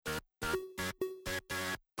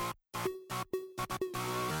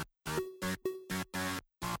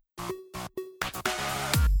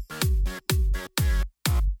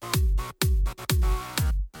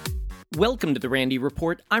Welcome to The Randy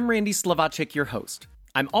Report. I'm Randy Slavacek, your host.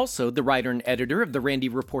 I'm also the writer and editor of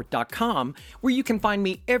therandyreport.com, where you can find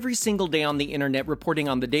me every single day on the internet reporting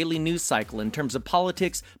on the daily news cycle in terms of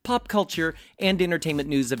politics, pop culture, and entertainment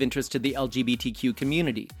news of interest to the LGBTQ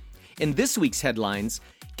community. In this week's headlines,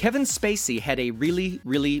 Kevin Spacey had a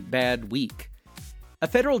really bad week. A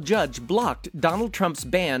federal judge blocked Donald Trump's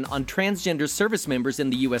ban on transgender service members in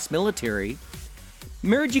the U.S. military.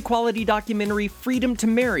 Marriage equality documentary Freedom to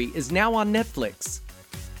Marry is now on Netflix.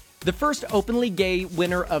 The first openly gay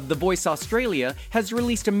winner of The Voice Australia has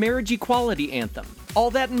released a marriage equality anthem. All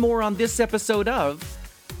that and more on this episode of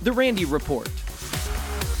The Randy Report.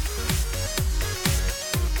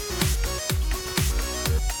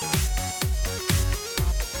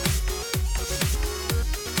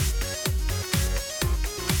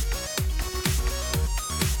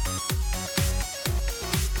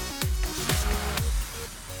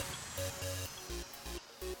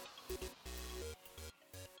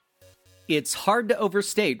 It's hard to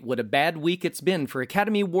overstate what a bad week it's been for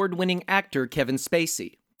Academy Award-winning actor Kevin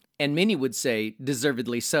Spacey, and many would say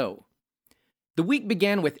deservedly so. The week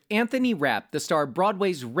began with Anthony Rapp, the star of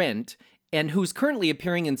Broadway's Rent, and who's currently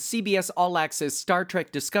appearing in CBS All Access Star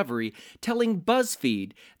Trek Discovery, telling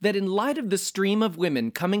BuzzFeed that in light of the stream of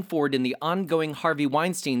women coming forward in the ongoing Harvey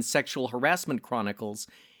Weinstein sexual harassment chronicles,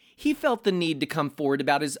 he felt the need to come forward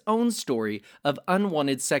about his own story of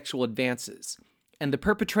unwanted sexual advances. And the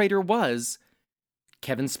perpetrator was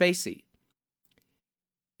Kevin Spacey.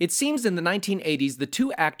 It seems in the 1980s, the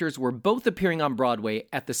two actors were both appearing on Broadway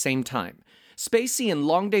at the same time. Spacey in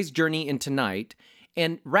Long Day's Journey into Night,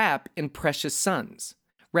 and Rapp in Precious Sons.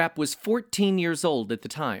 Rapp was 14 years old at the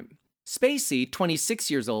time. Spacey,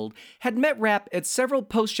 26 years old, had met Rapp at several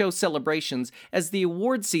post-show celebrations as the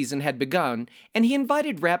award season had begun, and he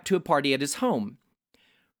invited Rapp to a party at his home.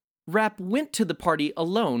 Rapp went to the party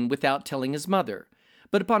alone without telling his mother.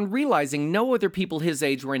 But upon realizing no other people his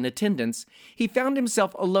age were in attendance, he found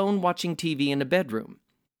himself alone watching TV in a bedroom.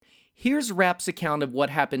 Here's Rapp's account of what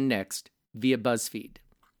happened next via BuzzFeed.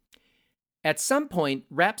 At some point,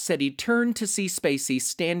 Rapp said he turned to see Spacey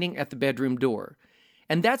standing at the bedroom door,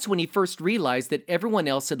 and that's when he first realized that everyone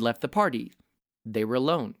else had left the party. They were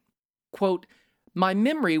alone. Quote, "My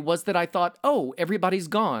memory was that I thought, oh, everybody's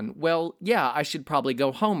gone. Well, yeah, I should probably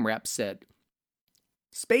go home," Rapp said.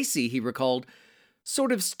 Spacey, he recalled,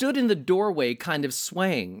 sort of stood in the doorway kind of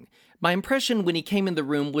swaying. My impression when he came in the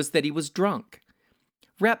room was that he was drunk.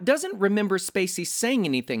 Rapp doesn't remember Spacey saying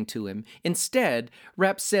anything to him. Instead,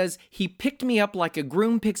 Rapp says, he picked me up like a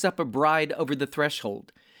groom picks up a bride over the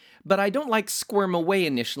threshold. But I don't squirm away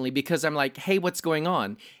initially because I'm like, hey, what's going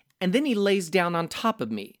on? And then he lays down on top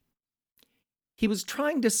of me. He was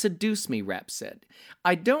trying to seduce me, Rapp said.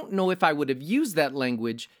 I don't know if I would have used that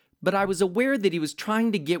language, but I was aware that he was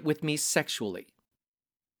trying to get with me sexually.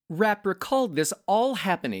 Rapp recalled this all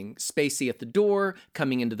happening, Spacey at the door,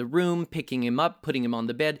 coming into the room, picking him up, putting him on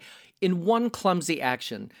the bed, in one clumsy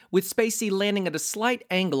action, with Spacey landing at a slight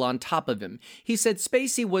angle on top of him. He said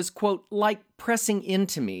Spacey was, quote, like pressing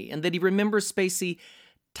into me, and that he remembers Spacey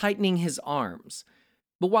tightening his arms.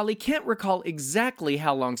 But while he can't recall exactly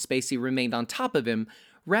how long Spacey remained on top of him,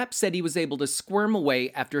 Rapp said he was able to squirm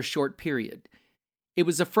away after a short period. It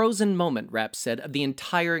was a frozen moment, Rapp said, of the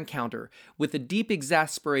entire encounter, with a deep,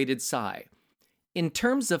 exasperated sigh. In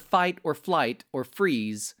terms of fight or flight or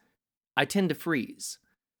freeze, I tend to freeze.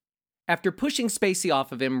 After pushing Spacey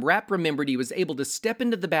off of him, Rapp remembered he was able to step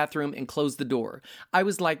into the bathroom and close the door. I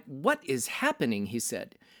was like, what is happening, he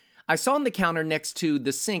said. I saw on the counter next to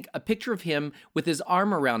the sink a picture of him with his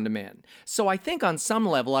arm around a man. So I think on some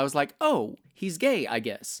level I was like, oh, he's gay, I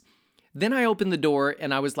guess. Then I opened the door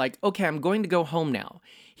and I was like, okay, I'm going to go home now.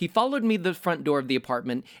 He followed me to the front door of the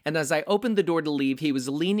apartment, and as I opened the door to leave, he was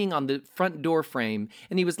leaning on the front door frame,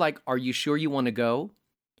 and he was like, are you sure you want to go?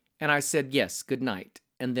 And I said, yes, good night.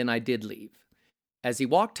 And then I did leave. As he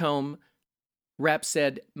walked home, Rapp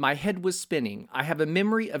said, my head was spinning. I have a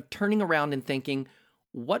memory of turning around and thinking,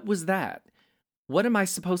 what was that? What am I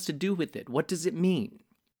supposed to do with it? What does it mean?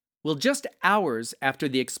 Well, just hours after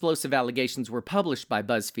the explosive allegations were published by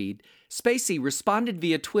BuzzFeed, Spacey responded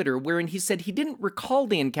via Twitter wherein he said he didn't recall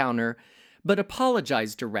the encounter, but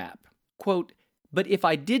apologized to Rapp. Quote, but if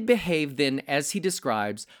I did behave then as he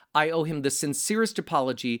describes, I owe him the sincerest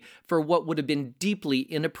apology for what would have been deeply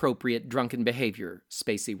inappropriate drunken behavior,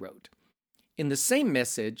 Spacey wrote. In the same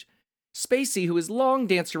message, Spacey, who has long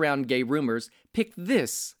danced around gay rumors, picked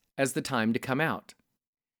this as the time to come out.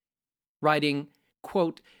 Writing,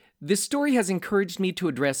 quote, this story has encouraged me to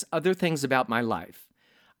address other things about my life.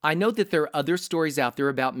 I know that there are other stories out there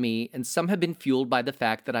about me, and some have been fueled by the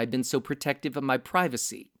fact that I've been so protective of my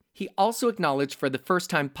privacy. He also acknowledged for the first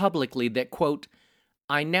time publicly that, quote,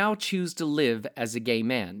 "I now choose to live as a gay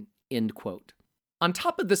man," end quote. On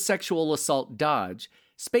top of the sexual assault dodge,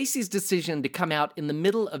 Spacey's decision to come out in the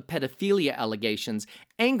middle of pedophilia allegations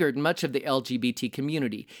angered much of the LGBT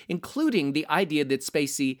community, including the idea that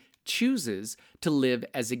Spacey chooses to live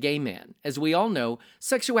as a gay man. As we all know,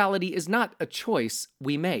 sexuality is not a choice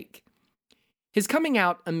we make. His coming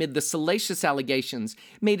out amid the salacious allegations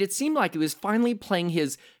made it seem like he was finally playing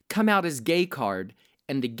his come out as gay card,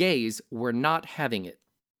 and the gays were not having it.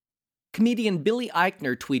 Comedian Billy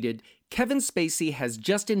Eichner tweeted, "Kevin Spacey has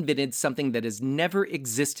just invented something that has never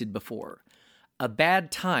existed before. A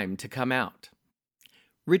bad time to come out."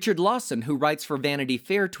 Richard Lawson, who writes for Vanity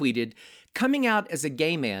Fair, tweeted, "Coming out as a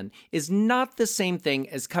gay man is not the same thing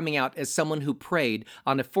as coming out as someone who preyed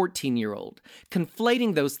on a 14-year-old.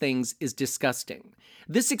 Conflating those things is disgusting.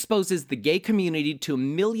 This exposes the gay community to a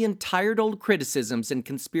million tired old criticisms and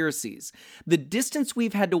conspiracies. The distance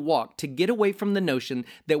we've had to walk to get away from the notion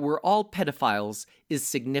that we're all pedophiles is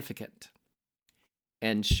significant."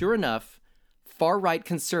 And sure enough, far-right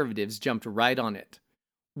conservatives jumped right on it.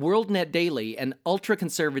 WorldNet Daily, an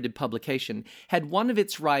ultra-conservative publication, had one of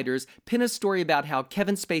its writers pin a story about how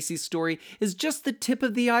Kevin Spacey's story is just the tip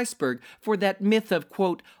of the iceberg for that myth of,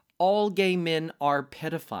 quote, "all gay men are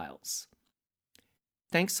pedophiles."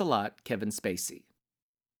 Thanks a lot, Kevin Spacey.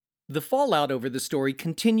 The fallout over the story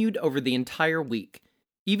continued over the entire week.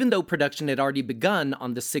 Even though production had already begun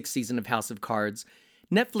on the 6th season of House of Cards,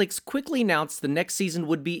 Netflix quickly announced the next season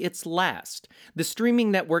would be its last. The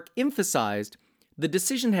streaming network emphasized the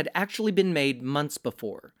decision had actually been made months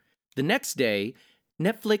before. The next day,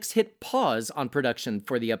 Netflix hit pause on production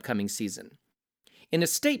for the upcoming season. In a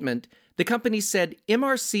statement, the company said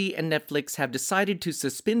MRC and Netflix have decided to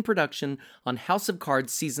suspend production on House of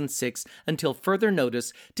Cards Season 6 until further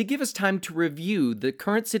notice to give us time to review the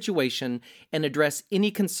current situation and address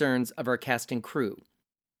any concerns of our cast and crew.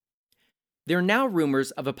 There are now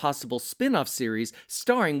rumors of a possible spin-off series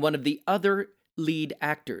starring one of the other lead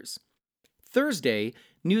actors. Thursday,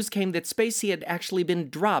 news came that Spacey had actually been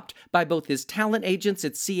dropped by both his talent agents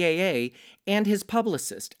at CAA and his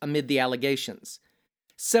publicist amid the allegations.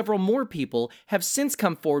 Several more people have since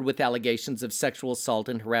come forward with allegations of sexual assault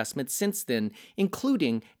and harassment since then,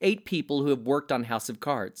 including 8 people who have worked on House of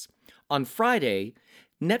Cards. On Friday,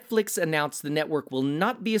 Netflix announced the network will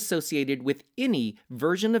not be associated with any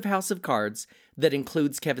version of House of Cards that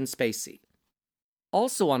includes Kevin Spacey.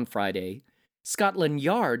 Also on Friday, Scotland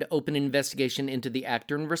Yard opened an investigation into the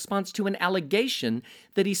actor in response to an allegation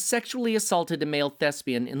that he sexually assaulted a male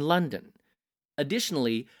thespian in London.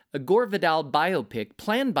 Additionally, a Gore Vidal biopic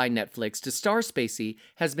planned by Netflix to star Spacey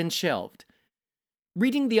has been shelved.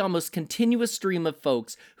 Reading the almost continuous stream of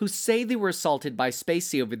folks who say they were assaulted by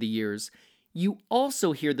Spacey over the years, you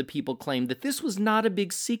also hear the people claim that this was not a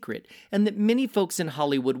big secret and that many folks in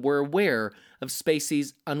Hollywood were aware of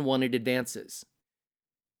Spacey's unwanted advances.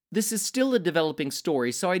 This is still a developing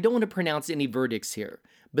story, so I don't want to pronounce any verdicts here,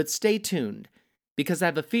 but stay tuned, because I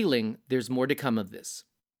have a feeling there's more to come of this.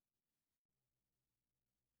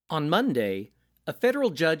 On Monday, a federal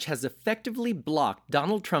judge has effectively blocked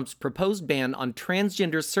Donald Trump's proposed ban on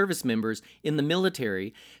transgender service members in the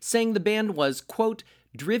military, saying the ban was, quote,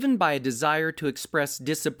 "driven by a desire to express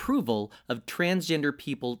disapproval of transgender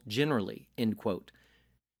people generally," end quote.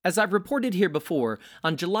 As I've reported here before,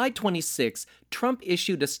 on July 26, Trump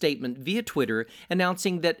issued a statement via Twitter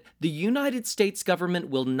announcing that the United States government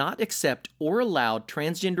will not accept or allow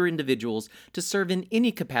transgender individuals to serve in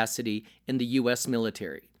any capacity in the U.S.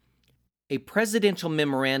 military. A presidential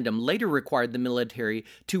memorandum later required the military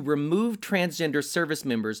to remove transgender service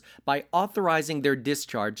members by authorizing their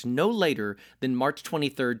discharge no later than March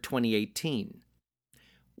 23, 2018.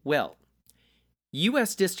 Well,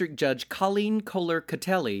 U.S. District Judge Colleen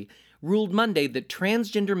Kohler-Catelli ruled Monday that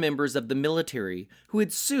transgender members of the military who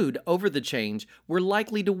had sued over the change were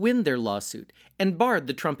likely to win their lawsuit and barred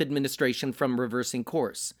the Trump administration from reversing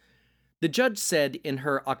course. The judge said in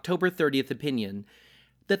her October 30th opinion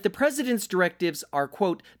that the president's directives are,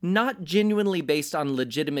 quote, not genuinely based on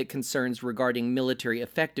legitimate concerns regarding military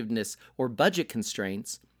effectiveness or budget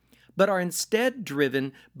constraints, but are instead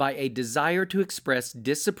driven by a desire to express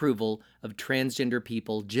disapproval of transgender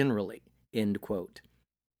people generally, end quote.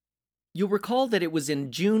 You'll recall that it was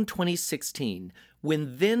in June 2016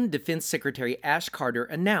 when then Defense Secretary Ash Carter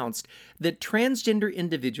announced that transgender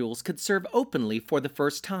individuals could serve openly for the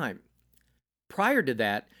first time. Prior to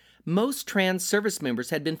that, most trans service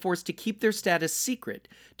members had been forced to keep their status secret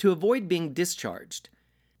to avoid being discharged.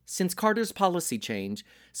 Since Carter's policy change,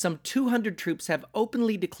 some 200 troops have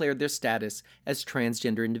openly declared their status as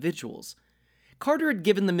transgender individuals. Carter had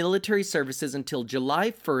given the military services until July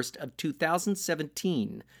 1st of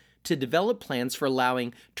 2017 to develop plans for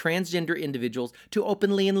allowing transgender individuals to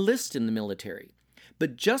openly enlist in the military.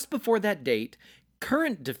 But just before that date,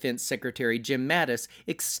 current Defense Secretary Jim Mattis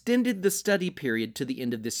extended the study period to the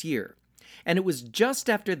end of this year. And it was just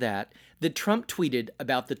after that Trump tweeted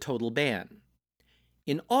about the total ban.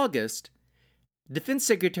 In August, Defense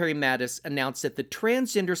Secretary Mattis announced that the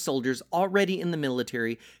transgender soldiers already in the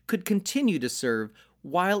military could continue to serve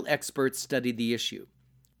while experts studied the issue.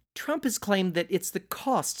 Trump has claimed that it's the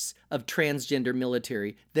costs of transgender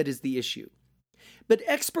military that is the issue. But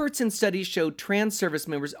experts and studies show trans service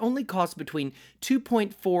members only cost between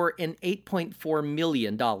 $2.4 and $8.4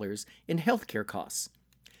 million in healthcare costs.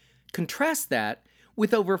 Contrast that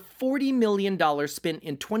with over $40 million spent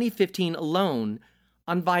in 2015 alone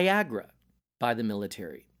on Viagra by the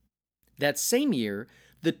military. That same year,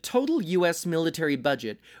 the total U.S. military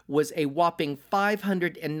budget was a whopping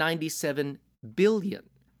 $597 billion.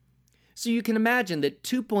 So you can imagine that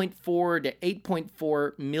 $2.4 to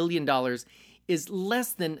 $8.4 million is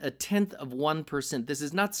less than 0.1%. This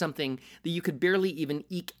is not something that you could barely even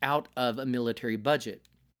eke out of a military budget.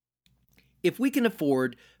 If we can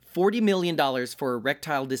afford $40 million for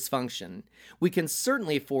erectile dysfunction, we can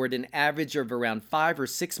certainly afford an average of around $5 or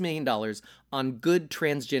 $6 million on good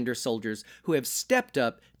transgender soldiers who have stepped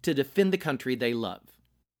up to defend the country they love.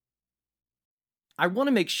 I want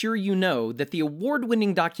to make sure you know that the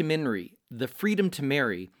award-winning documentary, The Freedom to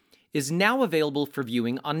Marry, is now available for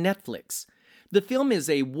viewing on Netflix. The film is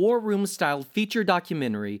a war room-style feature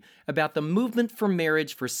documentary about the movement for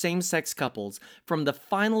marriage for same-sex couples from the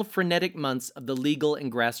final frenetic months of the legal and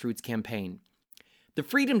grassroots campaign. The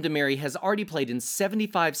Freedom to Marry has already played in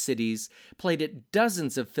 75 cities, played at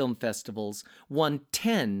dozens of film festivals, won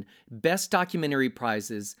 10 Best Documentary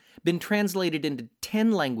prizes, been translated into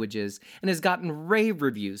 10 languages, and has gotten rave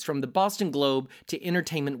reviews from the Boston Globe to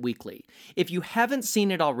Entertainment Weekly. If you haven't seen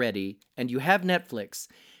it already, and you have Netflix,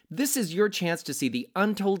 this is your chance to see the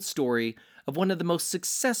untold story of one of the most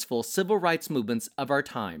successful civil rights movements of our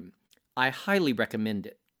time. I highly recommend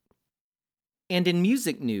it. And in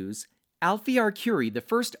music news, Alfie Arcuri, the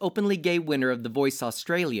first openly gay winner of The Voice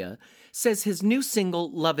Australia, says his new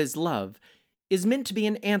single, Love is Love, is meant to be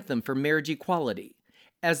an anthem for marriage equality,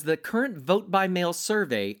 as the current vote-by-mail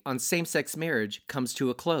survey on same-sex marriage comes to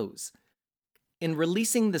a close. In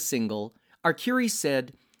releasing the single, Arcuri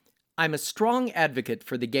said, "I'm a strong advocate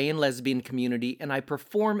for the gay and lesbian community, and I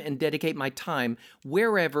perform and dedicate my time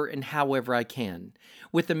wherever and however I can.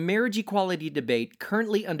 With the marriage equality debate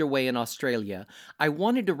currently underway in Australia, I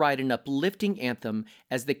wanted to write an uplifting anthem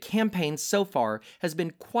as the campaign so far has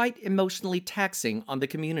been quite emotionally taxing on the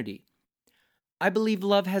community. I believe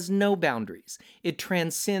love has no boundaries. It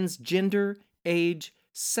transcends gender, age,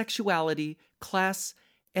 sexuality, class,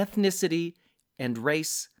 ethnicity, and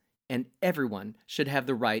race, and everyone should have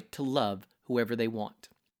the right to love whoever they want."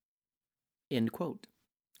 End quote.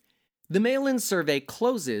 The mail-in survey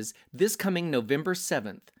closes this coming November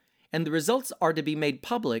 7th, and the results are to be made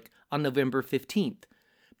public on November 15th.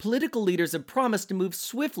 Political leaders have promised to move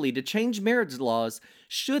swiftly to change marriage laws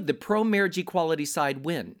should the pro-marriage equality side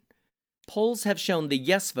win. Polls have shown the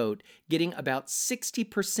yes vote getting about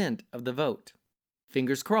 60% of the vote.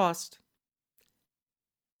 Fingers crossed.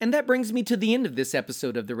 And that brings me to the end of this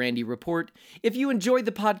episode of The Randy Report. If you enjoyed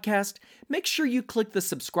the podcast, make sure you click the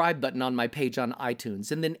subscribe button on my page on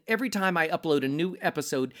iTunes, and then every time I upload a new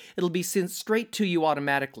episode, it'll be sent straight to you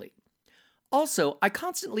automatically. Also, I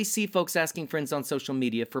constantly see folks asking friends on social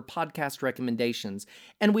media for podcast recommendations,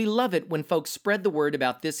 and we love it when folks spread the word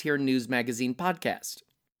about this here news magazine podcast.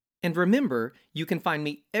 And remember, you can find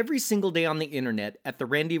me every single day on the internet at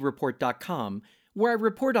therandyreport.com, where I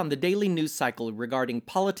report on the daily news cycle regarding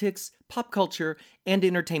politics, pop culture, and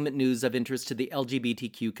entertainment news of interest to the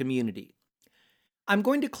LGBTQ community. I'm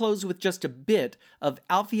going to close with just a bit of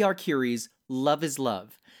Alfie Arcuri's Love is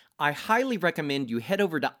Love. I highly recommend you head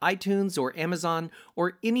over to iTunes or Amazon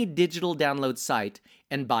or any digital download site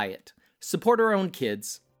and buy it. Support our own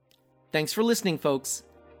kids. Thanks for listening, folks.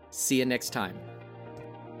 See you next time.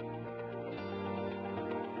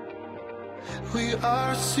 We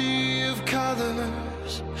are a sea of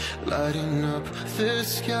colors, lighting up the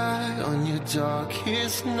sky on your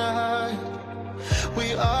darkest night.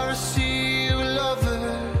 We are a sea of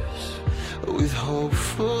lovers, with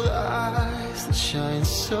hopeful eyes that shine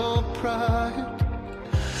so bright.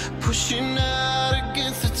 Pushing out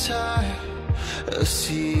against the tide, a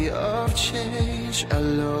sea of change, our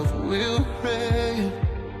love will reign.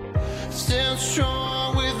 Stand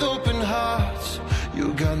strong with open hearts,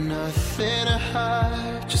 you got nothing to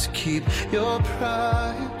hide, just keep your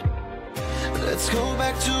pride. Let's go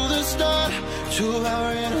back to the start, to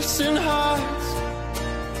our innocent hearts.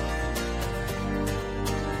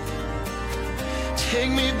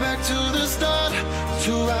 Take me back to the start,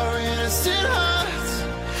 to our innocent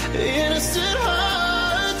hearts, innocent hearts.